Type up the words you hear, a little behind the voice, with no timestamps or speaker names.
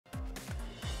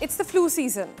It's the flu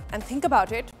season, and think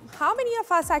about it, how many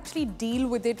of us actually deal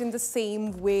with it in the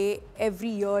same way every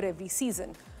year, every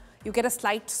season? You get a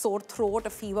slight sore throat,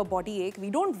 a fever, body ache. We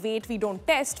don't wait, we don't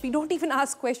test, we don't even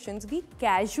ask questions. We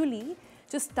casually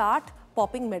just start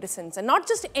popping medicines. And not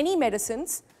just any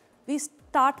medicines, we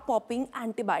start popping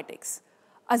antibiotics.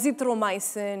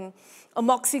 Azithromycin,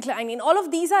 amoxicillin, all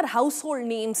of these are household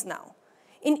names now.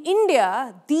 In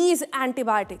India, these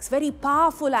antibiotics, very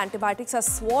powerful antibiotics, are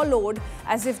swallowed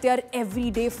as if they are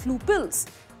everyday flu pills,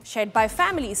 shared by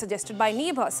families, suggested by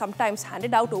neighbors, sometimes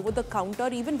handed out over the counter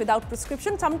even without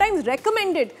prescription, sometimes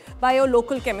recommended by your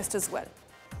local chemist as well.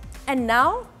 And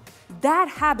now, that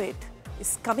habit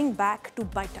is coming back to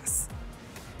bite us.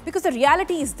 Because the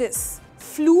reality is this,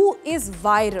 flu is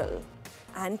viral.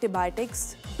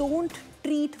 Antibiotics don't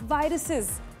treat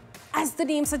viruses, as the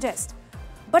name suggests.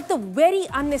 But the very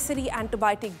unnecessary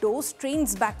antibiotic dose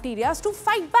trains bacteria to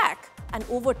fight back. And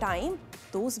over time,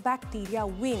 those bacteria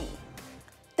win.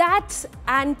 That's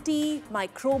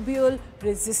antimicrobial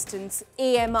resistance,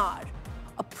 AMR,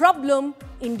 a problem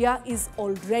India is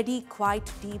already quite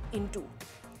deep into.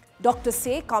 Doctors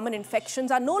say common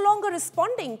infections are no longer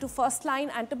responding to first-line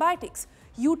antibiotics.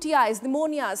 UTIs,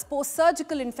 pneumonias,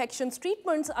 post-surgical infections,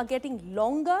 treatments are getting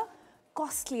longer,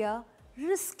 costlier,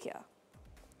 riskier.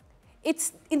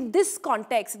 It's in this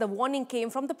context the warning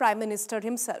came from the Prime Minister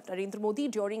himself, Narendra Modi,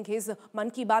 during his Mann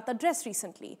Ki Baat address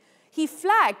recently. He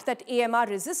flagged that AMR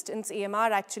resistance,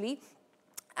 AMR actually,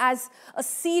 as a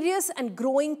serious and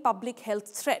growing public health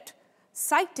threat,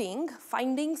 citing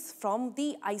findings from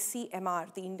the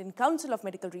ICMR, the Indian Council of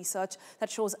Medical Research, that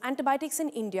shows antibiotics in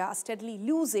India are steadily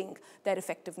losing their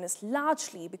effectiveness,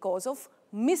 largely because of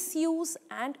misuse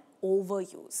and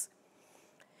overuse.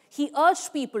 He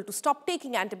urged people to stop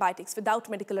taking antibiotics without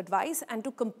medical advice and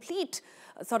to complete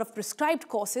sort of prescribed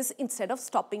courses instead of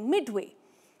stopping midway.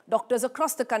 Doctors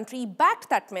across the country backed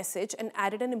that message and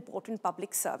added an important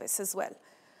public service as well.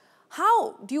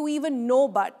 How do you even know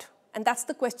and that's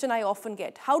the question I often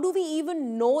get, how do we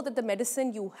even know that the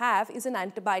medicine you have is an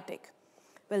antibiotic?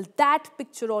 Well, that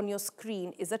picture on your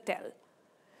screen is a tell.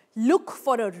 Look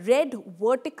for a red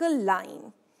vertical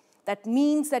line. That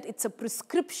means that it's a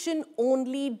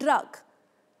prescription-only drug.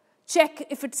 Check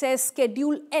if it says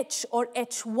Schedule H or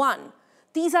H1.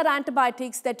 These are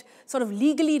antibiotics that sort of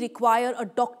legally require a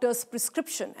doctor's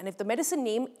prescription. And if the medicine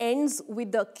name ends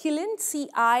with the Cilin,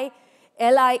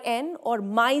 C-I-L-I-N, or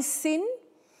mycin,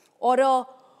 or a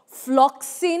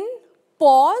floxin,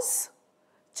 pause,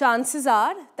 chances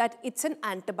are that it's an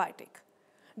antibiotic.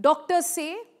 Doctors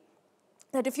say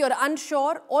that if you're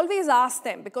unsure, always ask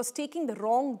them, because taking the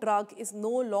wrong drug is no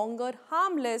longer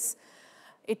harmless.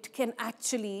 It can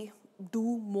actually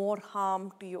do more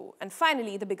harm to you. And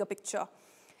finally, the bigger picture.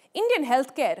 Indian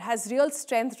healthcare has real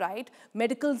strength, right?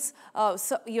 Medicals,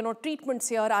 treatments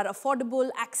here are affordable,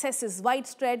 access is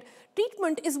widespread,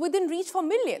 treatment is within reach for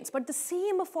millions. But the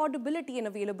same affordability and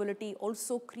availability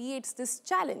also creates this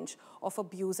challenge of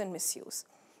abuse and misuse.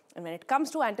 And when it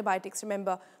comes to antibiotics,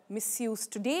 remember, misuse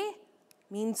today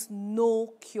means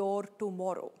no cure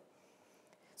tomorrow.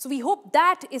 So we hope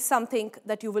that is something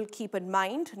that you will keep in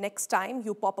mind next time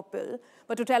you pop a pill.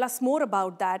 But to tell us more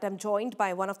about that, I'm joined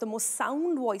by one of the most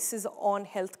sound voices on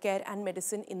healthcare and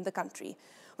medicine in the country.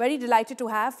 Very delighted to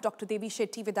have Dr. Devi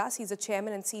Shetty with us. He's a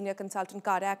chairman and senior consultant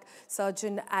cardiac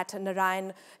surgeon at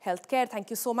Narayan Healthcare. Thank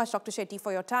you so much, Dr. Shetty,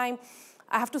 for your time.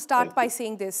 I have to start by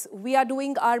saying this. We are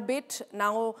doing our bit.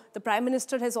 Now, the Prime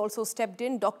Minister has also stepped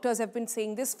in. Doctors have been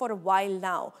saying this for a while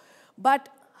now. But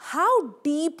how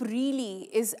deep really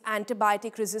is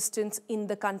antibiotic resistance in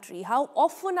the country? How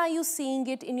often are you seeing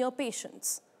it in your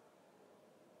patients?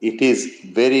 It is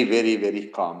very, very, very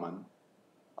common.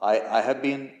 I have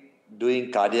been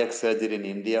doing cardiac surgery in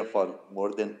India for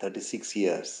more than 36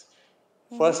 years.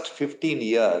 First 15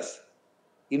 years,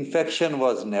 infection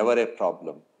was never a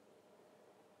problem.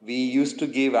 We used to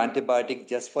give antibiotic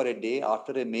just for a day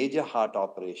after a major heart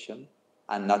operation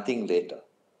and nothing later.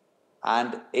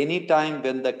 And any time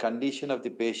when the condition of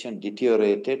the patient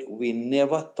deteriorated, we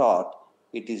never thought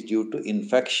it is due to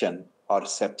infection or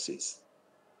sepsis.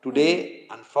 Today,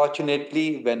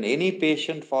 unfortunately, when any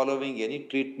patient following any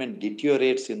treatment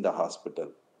deteriorates in the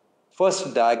hospital,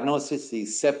 first diagnosis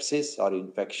is sepsis or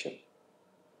infection.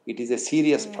 It is a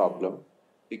serious problem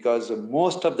because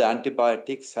most of the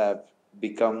antibiotics have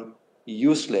become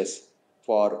useless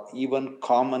for even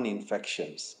common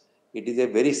infections. It is a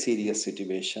very serious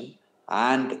situation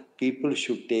and people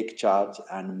should take charge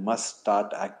and must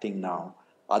start acting now.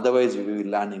 Otherwise, we will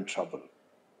land in trouble.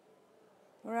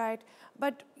 Right.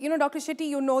 But, Dr. Shetty,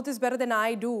 you know this better than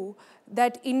I do,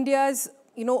 that India's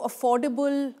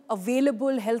affordable,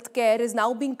 available healthcare is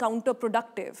now being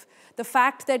counterproductive. The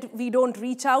fact that we don't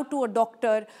reach out to a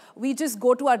doctor, we just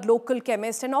go to our local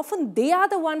chemist, and often they are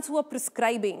the ones who are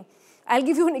prescribing. I'll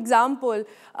give you an example.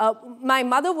 My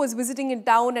mother was visiting in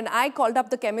town, and I called up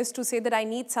the chemist to say that I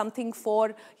need something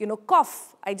for,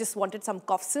 cough. I just wanted some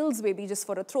cough sills, maybe just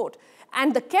for a throat.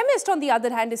 And the chemist, on the other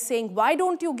hand, is saying, why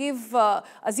don't you give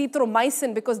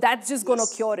azithromycin, because that's just going to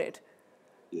cure it.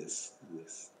 Yes,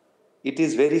 yes. It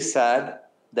is very sad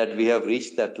that we have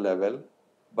reached that level,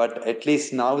 but at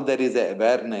least now there is a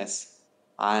awareness,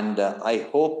 and I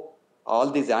hope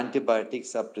all these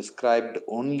antibiotics are prescribed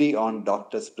only on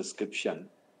doctor's prescription,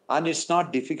 and it's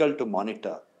not difficult to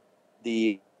monitor.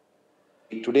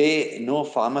 Today, no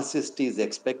pharmacist is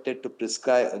expected to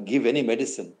give any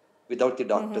medicine without the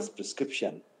doctor's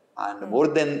prescription. And more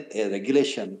than a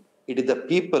regulation, it is the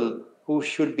people who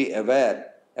should be aware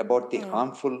about the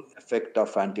harmful effect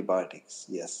of antibiotics.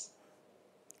 Yes.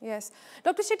 Yes.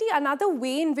 Dr. Shetty, another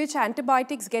way in which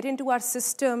antibiotics get into our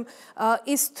system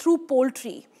is through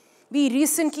poultry. We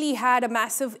recently had a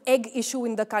massive egg issue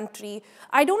in the country.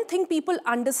 I don't think people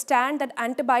understand that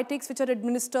antibiotics which are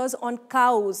administered on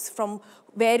cows, from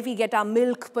where we get our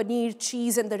milk, paneer,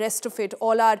 cheese, and the rest of it,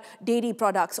 all our dairy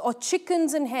products, or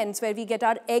chickens and hens, where we get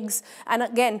our eggs, and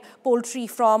again, poultry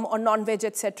from, or non-veg,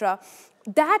 etc.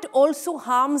 That also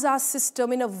harms our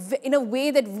system in a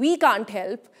way that we can't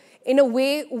help, in a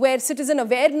way where citizen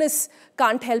awareness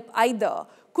can't help either.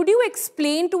 Could you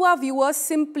explain to our viewers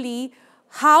simply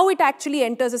how it actually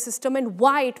enters the system and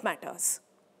why it matters?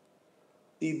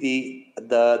 See,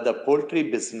 the poultry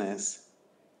business,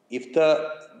 if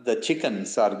the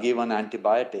chickens are given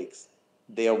antibiotics,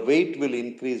 their weight will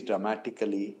increase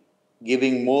dramatically,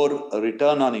 giving more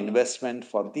return on investment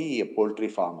for the poultry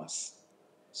farmers.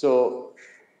 So,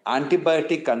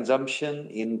 antibiotic consumption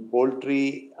in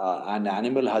poultry and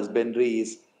animal husbandry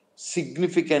is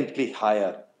significantly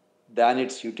higher than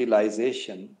its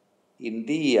utilization in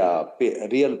the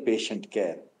real patient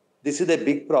care. This is a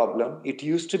big problem. It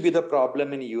used to be the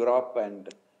problem in Europe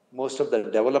and most of the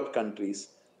developed countries.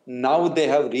 Now they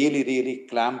have really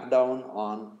clamped down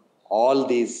on all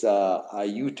these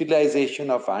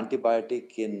utilization of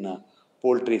antibiotic in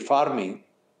poultry farming.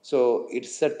 So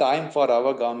it's a time for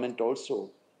our government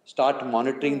also start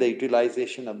monitoring the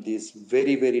utilization of these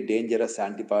very dangerous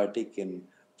antibiotic in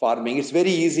farming. It's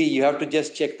very easy. You have to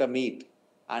just check the meat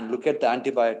and look at the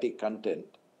antibiotic content,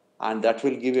 and that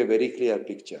will give a very clear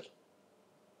picture.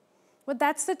 But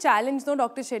that's the challenge, no,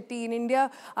 Dr. Shetty. In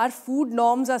India, our food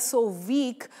norms are so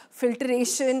weak,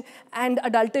 filtration and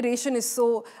adulteration is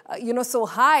so, so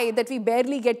high that we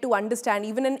barely get to understand.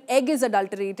 Even an egg is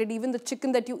adulterated, even the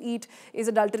chicken that you eat is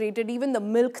adulterated, even the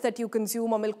milk that you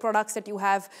consume or milk products that you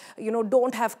have,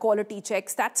 don't have quality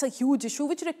checks. That's a huge issue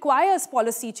which requires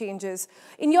policy changes.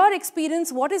 In your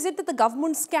experience, what is it that the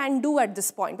governments can do at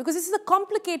this point? Because this is a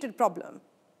complicated problem.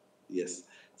 Yes.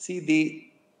 See,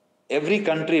 every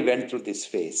country went through this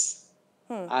phase.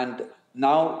 And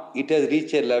now it has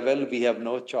reached a level we have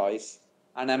no choice.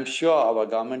 And I'm sure our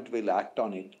government will act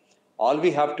on it. All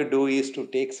we have to do is to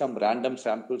take some random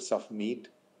samples of meat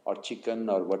or chicken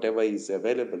or whatever is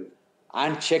available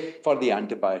and check for the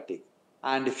antibiotic.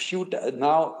 And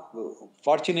now,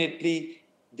 fortunately,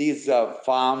 these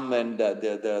farm and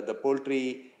the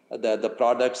poultry, the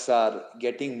products are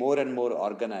getting more and more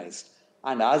organized.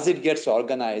 And as it gets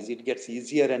organized, it gets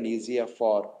easier and easier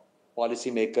for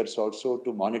policymakers also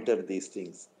to monitor these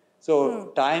things. So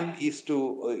time is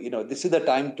to, this is the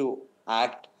time to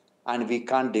act, and we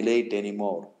can't delay it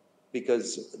anymore,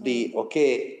 because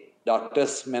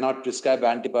doctors may not prescribe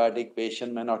antibiotic,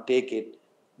 patient may not take it,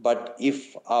 but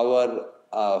if our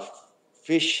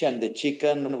fish and the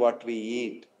chicken, what we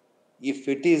eat, if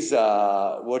it is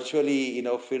virtually,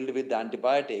 filled with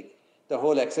antibiotic, the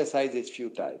whole exercise is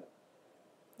futile.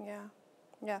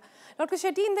 Yeah. Dr.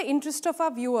 Shetty, in the interest of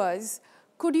our viewers,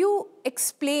 could you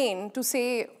explain to,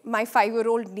 say, my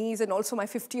 5-year-old niece and also my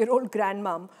 50-year-old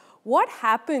grandmom, what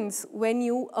happens when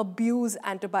you abuse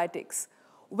antibiotics?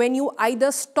 When you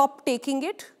either stop taking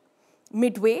it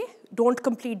midway, don't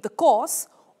complete the course,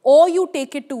 or you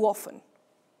take it too often?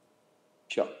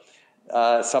 Sure.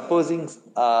 Supposing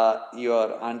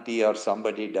your auntie or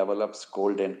somebody develops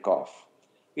cold and cough,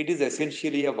 it is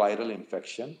essentially a viral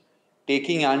infection.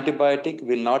 Taking antibiotic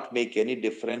will not make any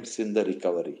difference in the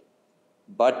recovery.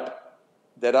 But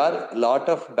there are a lot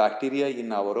of bacteria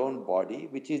in our own body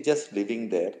which is just living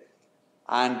there.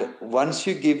 And once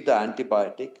you give the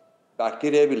antibiotic,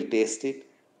 bacteria will taste it.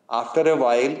 After a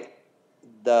while,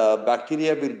 the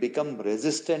bacteria will become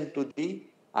resistant to the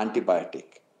antibiotic.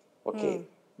 Okay.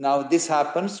 Now, this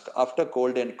happens after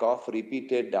cold and cough,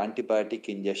 repeated antibiotic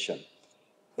ingestion.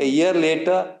 A year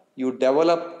later, you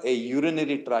develop a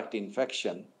urinary tract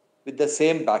infection with the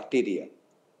same bacteria.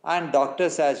 And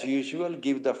doctors, as usual,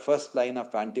 give the first line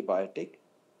of antibiotic,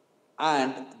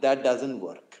 and that doesn't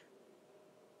work.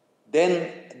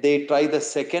 Then they try the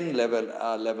second level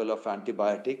of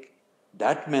antibiotic.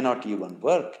 That may not even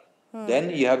work. Then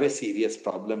you have a serious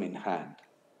problem in hand.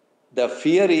 The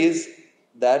fear is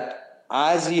that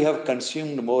as you have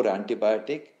consumed more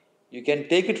antibiotic, you can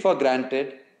take it for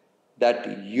granted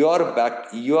that your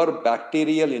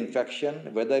bacterial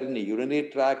infection, whether in a urinary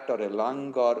tract or a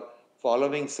lung or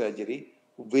following surgery,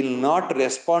 will not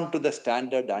respond to the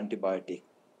standard antibiotic.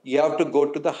 You have to go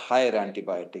to the higher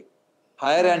antibiotic.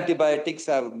 Higher antibiotics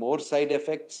have more side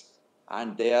effects,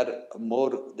 and they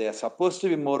are supposed to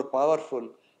be more powerful,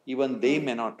 even they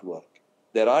may not work.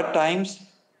 There are times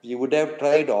you would have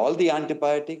tried all the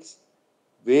antibiotics,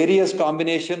 various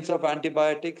combinations of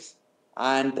antibiotics,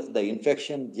 and the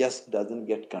infection just doesn't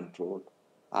get controlled.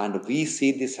 And we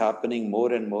see this happening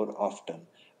more and more often.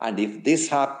 And if this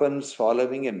happens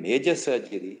following a major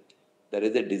surgery, there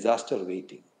is a disaster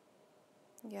waiting.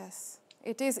 Yes,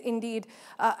 it is indeed.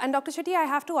 And Dr. Shetty, I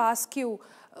have to ask you,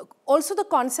 also the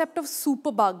concept of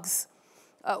superbugs.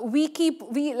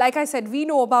 Like I said, we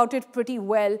know about it pretty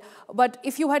well, but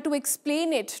if you had to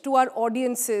explain it to our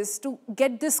audiences to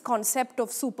get this concept of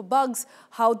superbugs,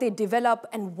 how they develop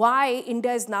and why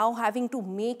India is now having to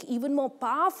make even more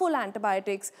powerful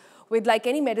antibiotics with, like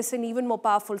any medicine, even more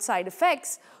powerful side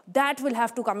effects, that will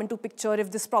have to come into picture if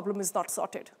this problem is not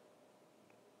sorted.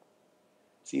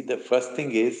 See, the first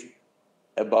thing is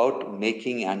about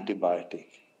making antibiotic.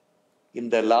 In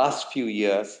the last few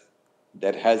years,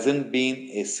 there hasn't been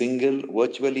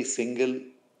virtually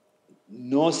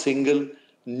no single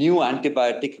new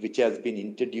antibiotic which has been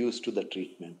introduced to the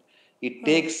treatment. It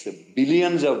takes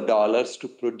billions of dollars to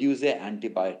produce an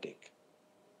antibiotic.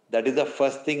 That is the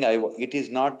first thing it is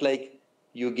not like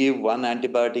you give one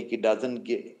antibiotic, it doesn't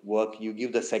work, you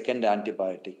give the second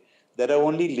antibiotic. There are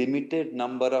only limited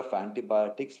number of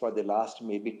antibiotics for the last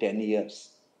maybe 10 years.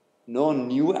 No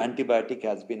new antibiotic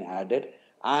has been added.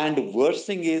 And worst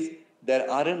thing is, there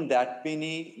aren't that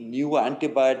many new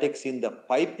antibiotics in the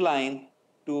pipeline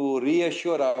to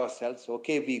reassure ourselves,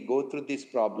 okay, we go through this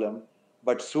problem,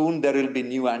 but soon there will be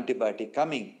new antibiotic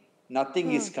coming.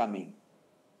 Nothing is coming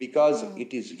because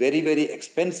it is very, very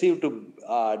expensive to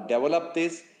develop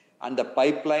this, and the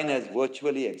pipeline has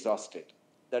virtually exhausted.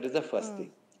 That is the first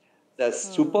thing. The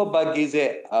superbug is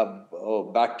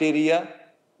a bacteria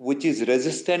which is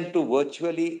resistant to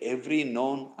virtually every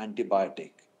known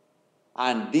antibiotic.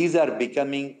 And these are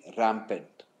becoming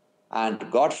rampant.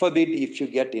 And God forbid if you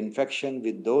get infection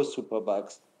with those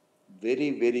superbugs, very,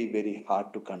 very, very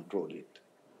hard to control it.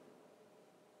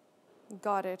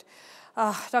 Got it.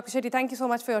 Dr. Shetty, thank you so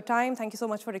much for your time. Thank you so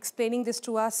much for explaining this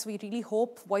to us. We really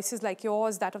hope voices like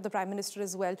yours, that of the Prime Minister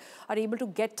as well, are able to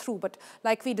get through. But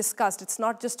like we discussed, it's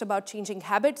not just about changing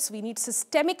habits. We need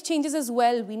systemic changes as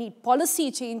well. We need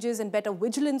policy changes and better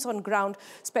vigilance on ground,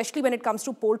 especially when it comes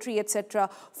to poultry, etc.,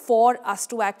 for us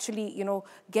to actually,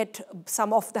 get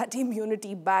some of that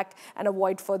immunity back and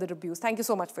avoid further abuse. Thank you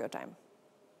so much for your time.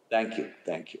 Thank you.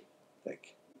 Thank you. Thank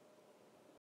you.